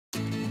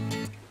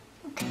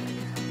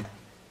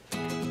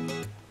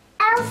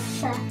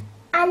Elsa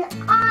and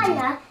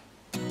Anna.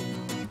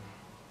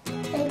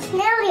 It's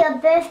nearly your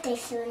birthday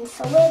soon,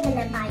 so we're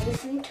gonna buy you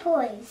some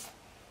toys.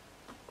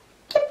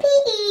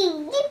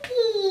 Yippee!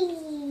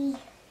 Yippee!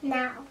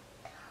 Now,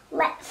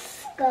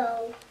 let's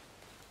go.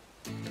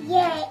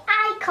 Yay,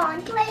 I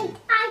can't wait,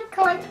 I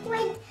can't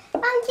wait.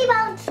 Bouncy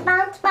bounce,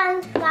 bounce,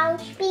 bounce,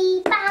 bounce,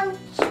 be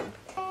bounce.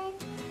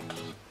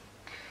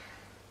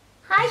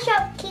 Hi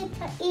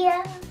shopkeeper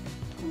ear.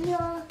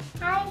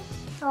 Hi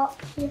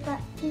shopkeeper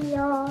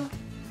ear.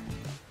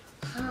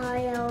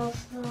 Hi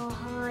Elsa,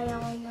 hi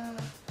Anna.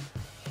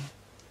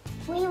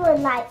 We would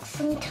like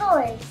some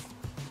toys.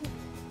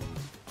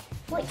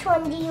 Which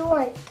one do you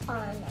want,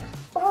 Anna?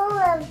 All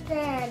of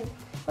them.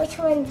 Which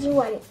one do you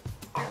want,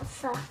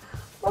 Elsa?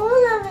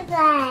 All of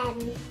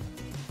them.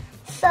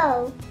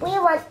 So, we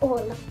want all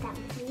of them,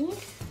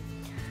 please.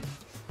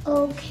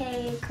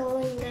 Okay, go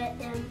and get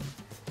them.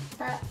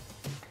 But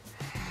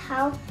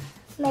how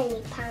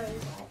many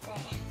pounds are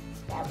there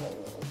that we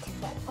need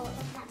for all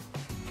of them?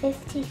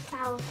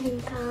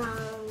 50,000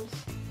 pounds.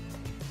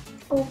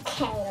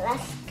 Okay,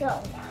 let's go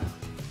now.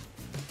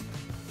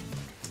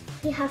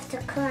 We have to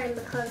climb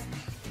because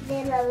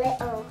they're a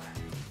little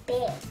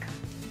big.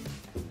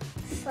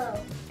 So,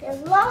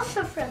 there's lots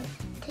of them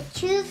to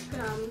choose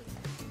from.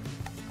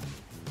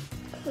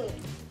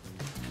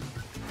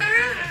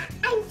 Ah,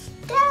 I'm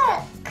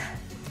stuck.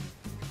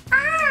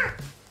 Ah!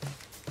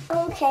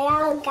 Okay,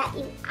 I'll get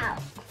you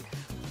out.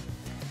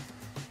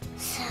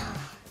 So,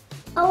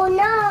 oh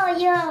no,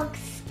 your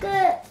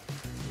skirt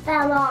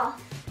fell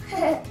off.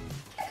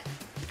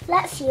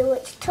 Let's see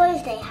which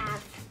toys they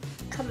have.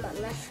 Come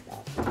on, let's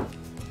go.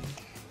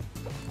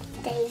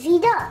 Daisy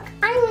Duck.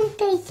 I'm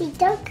Daisy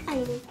Duck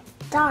and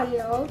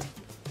Donald.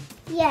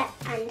 Yeah,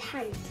 and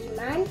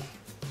Handyman.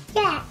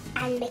 Yeah,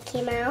 and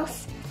Mickey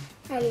Mouse.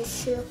 And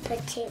Super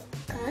Tigger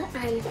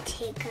and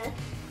Tigger.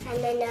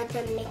 And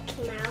another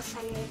Mickey Mouse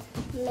and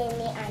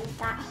Minnie and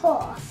that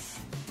horse.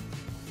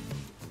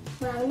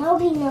 Well,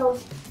 nobody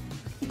knows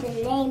the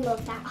name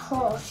of that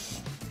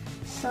horse,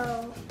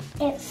 so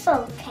it's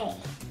okay.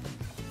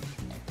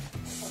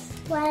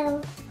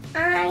 Well,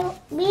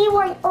 we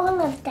want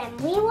all of them.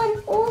 We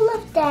want all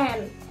of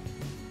them.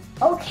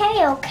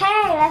 Okay,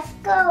 let's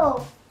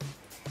go.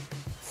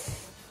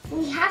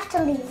 We have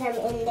to leave them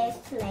in their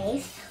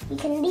place. We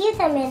can leave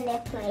them in their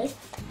place,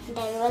 and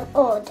then we'll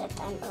order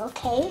them,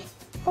 okay?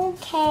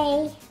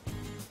 Okay.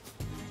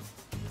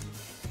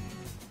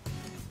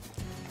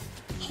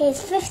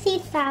 Here's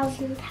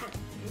 50,000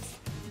 pounds.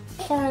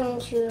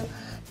 Thank you.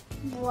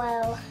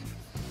 Well,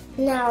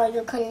 now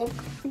you can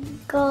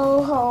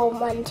go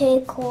home and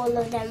take all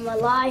of them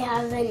while I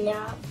have a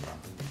nap.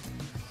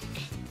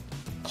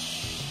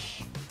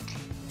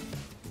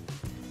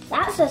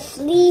 That's a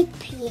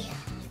sleepy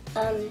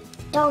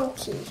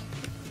donkey.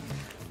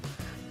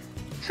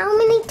 How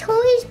many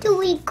toys do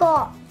we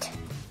got?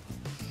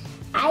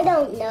 I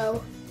don't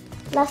know.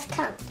 Let's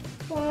count.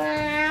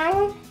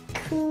 1,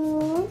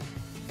 2,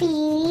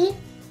 3,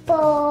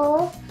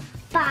 4,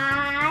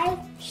 5,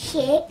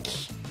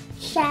 6,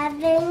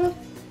 7,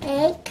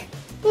 8,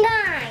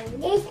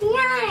 9. It's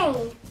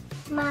 9,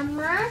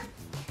 Mama.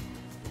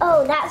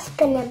 Oh, that's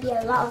gonna be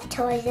a lot of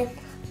toys if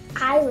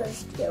I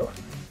was you.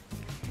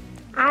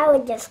 I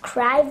would just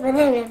cry for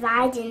them if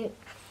I didn't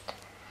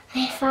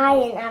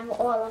have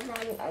all of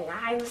them and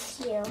I was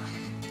you.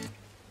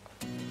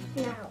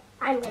 Now,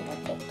 I'm gonna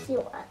pick you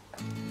up.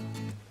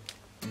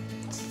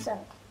 So,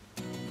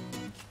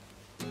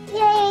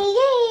 yay,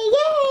 yay,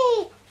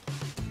 yay!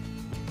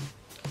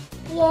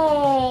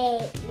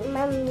 Yay,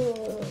 Mommy.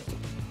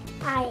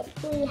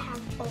 We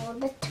have all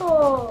the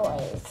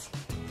toys.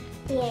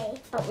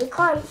 Yay, but we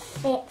can't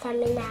fit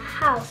them in our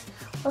house.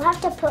 We'll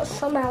have to put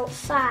some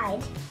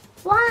outside.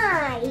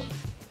 Why?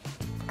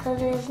 Because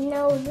there's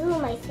no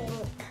room, I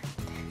think.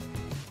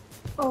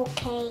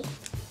 Okay.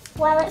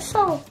 Well, it's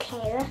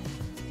okay.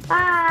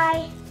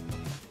 Bye.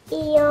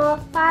 Eeyore.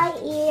 Bye,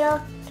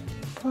 Eeyore.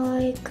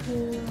 Bye,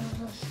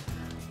 girls.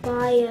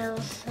 Bye,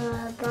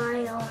 Elsa.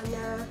 Bye,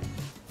 Anna.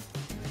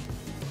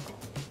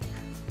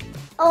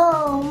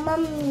 Oh,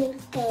 Mummy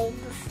gave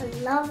us a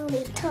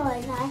lovely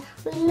toy.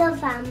 We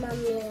love our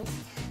mummies.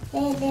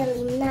 They're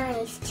really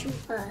nice to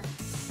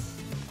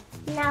us.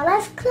 Now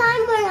let's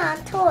climb on our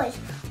toys.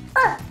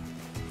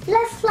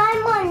 Let's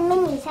climb on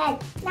Minnie's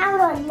head. Now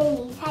we're on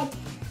Minnie's head.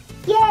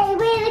 Yay,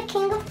 we're the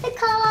king of the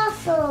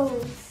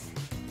castles.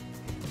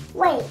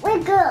 Wait,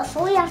 we're girls,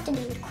 so we have to be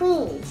the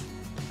queens.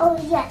 Oh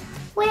yeah,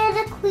 we're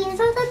the queens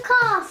of the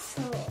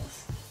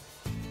castles.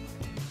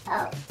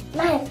 Oh,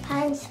 my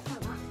pants fell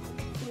off.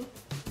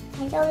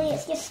 I don't think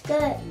it's your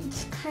skirt.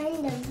 It's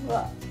kind of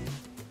rough.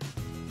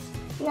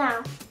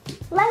 Now,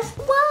 let's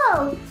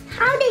whoa!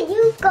 How did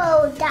you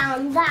go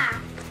down that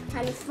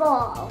and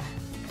fall?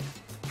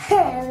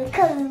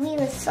 Because we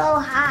were so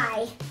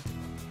high.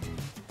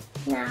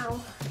 Now,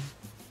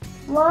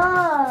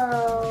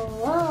 whoa,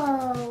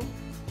 whoa.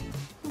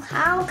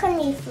 How can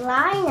we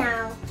fly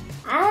now?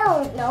 I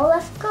don't know.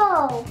 Let's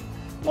go.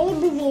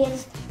 Maybe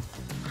these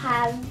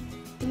have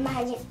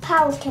magic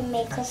powers can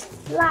make us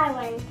fly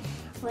when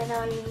with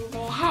on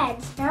their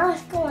heads. Now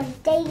let's go on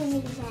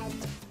Daisy's head.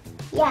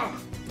 Yeah.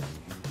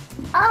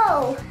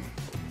 Oh,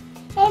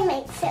 it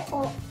makes it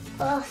all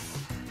us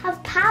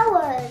have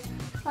powers.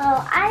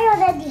 Well, I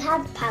already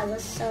had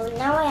powers, so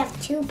now I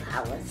have 2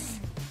 powers.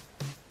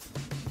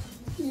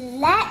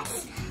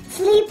 Let's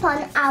sleep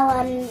on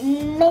our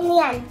Minnie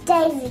and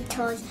Daisy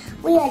toys.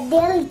 We are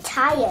really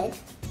tired.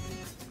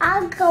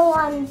 I'll go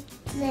on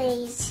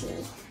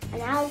Daisy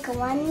and I'll go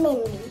on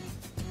Minnie.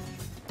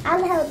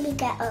 I'll help you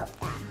get up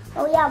there.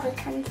 Oh yeah, we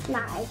can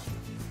fly.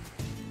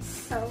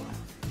 So,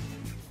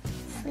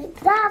 sleep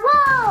there.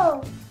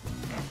 Whoa!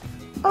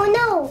 Oh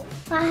no!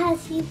 Where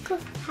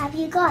have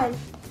you gone?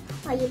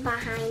 Are you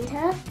behind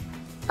her?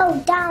 Oh,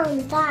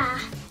 down there.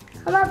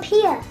 Come up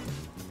here.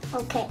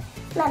 Okay,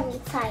 let me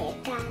try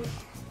again.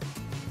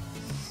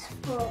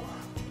 So,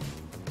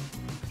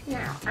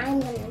 now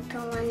I'm gonna go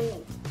on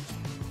Minnie.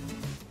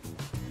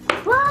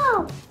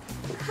 Whoa!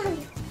 I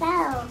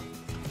fell.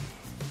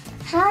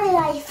 How did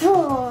I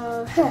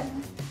fall?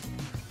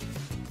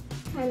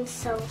 I'm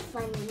so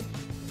funny.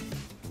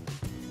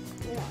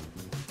 No.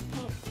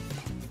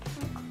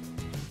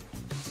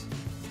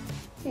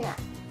 No.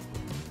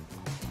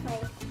 My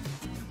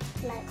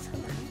legs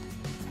around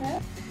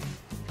her.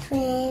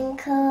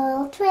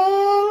 Twinkle,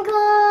 twinkle.